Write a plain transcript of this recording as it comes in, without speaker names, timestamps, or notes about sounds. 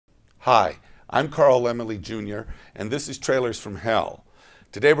Hi, I'm Carl Laemmle Jr., and this is Trailers from Hell.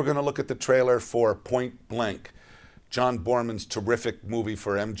 Today we're going to look at the trailer for Point Blank, John Boorman's terrific movie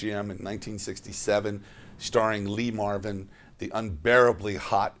for MGM in 1967, starring Lee Marvin, the unbearably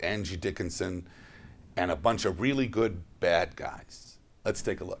hot Angie Dickinson, and a bunch of really good bad guys. Let's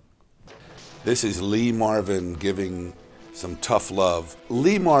take a look. This is Lee Marvin giving some tough love.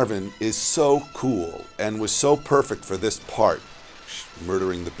 Lee Marvin is so cool and was so perfect for this part.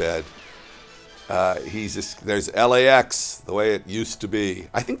 Murdering the bed. There's LAX, the way it used to be.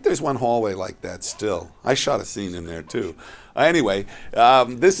 I think there's one hallway like that still. I shot a scene in there too. Anyway,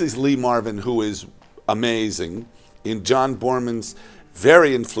 this is Lee Marvin, who is amazing in John Boorman's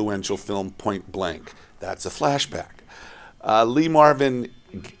very influential film Point Blank. That's a flashback. Lee Marvin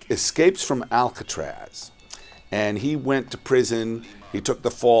escapes from Alcatraz, and he went to prison. He took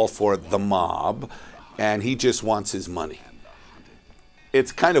the fall for the mob, and he just wants his money.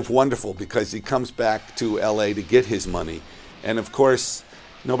 It's kind of wonderful because he comes back to LA to get his money. And of course,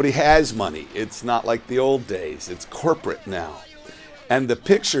 nobody has money. It's not like the old days. It's corporate now. And the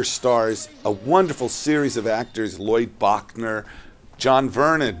picture stars a wonderful series of actors: Lloyd Bachner, John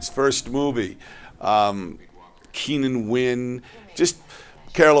Vernon's first movie, Keenan Wynn, just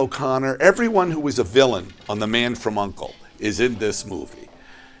Carol O'Connor. Everyone who was a villain on The Man from U.N.C.L.E. is in this movie.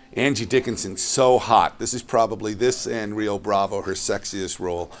 Angie Dickinson, so hot. This is probably, this and Rio Bravo, her sexiest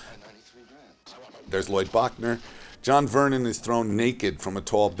role. There's Lloyd Bachner. John Vernon is thrown naked from a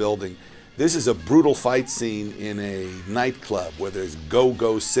tall building. This is a brutal fight scene in a nightclub where there's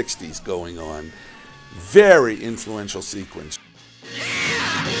go-go 60s going on. Very influential sequence.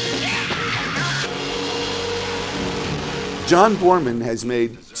 John Boorman has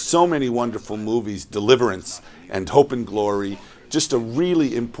made so many wonderful movies: Deliverance and Hope and Glory. Just a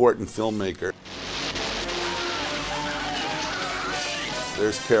really important filmmaker.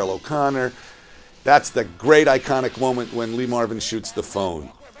 There's Carol O'Connor. That's the great iconic moment when Lee Marvin shoots the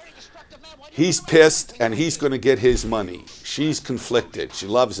phone. He's pissed and he's going to get his money. She's conflicted. She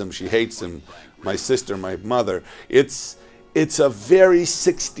loves him, she hates him. My sister, my mother. It's a very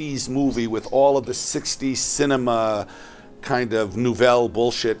 60s movie with all of the 60s cinema kind of nouvelle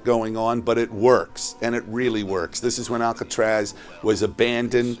bullshit going on, but it works, and it really works. This is when Alcatraz was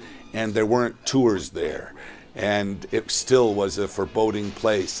abandoned and there weren't tours there, and it still was a foreboding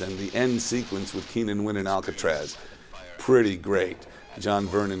place. And the end sequence with Keenan Wynn in Alcatraz, pretty great. John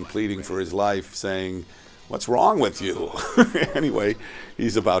Vernon pleading for his life, saying, "What's wrong with you?" Anyway,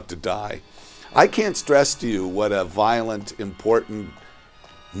 he's about to die. I can't stress to you what a violent, important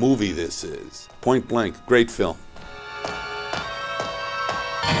movie this is. Point Blank, great film.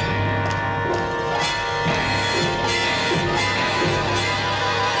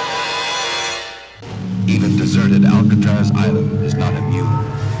 Even deserted Alcatraz Island is not immune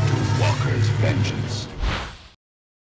to Walker's vengeance.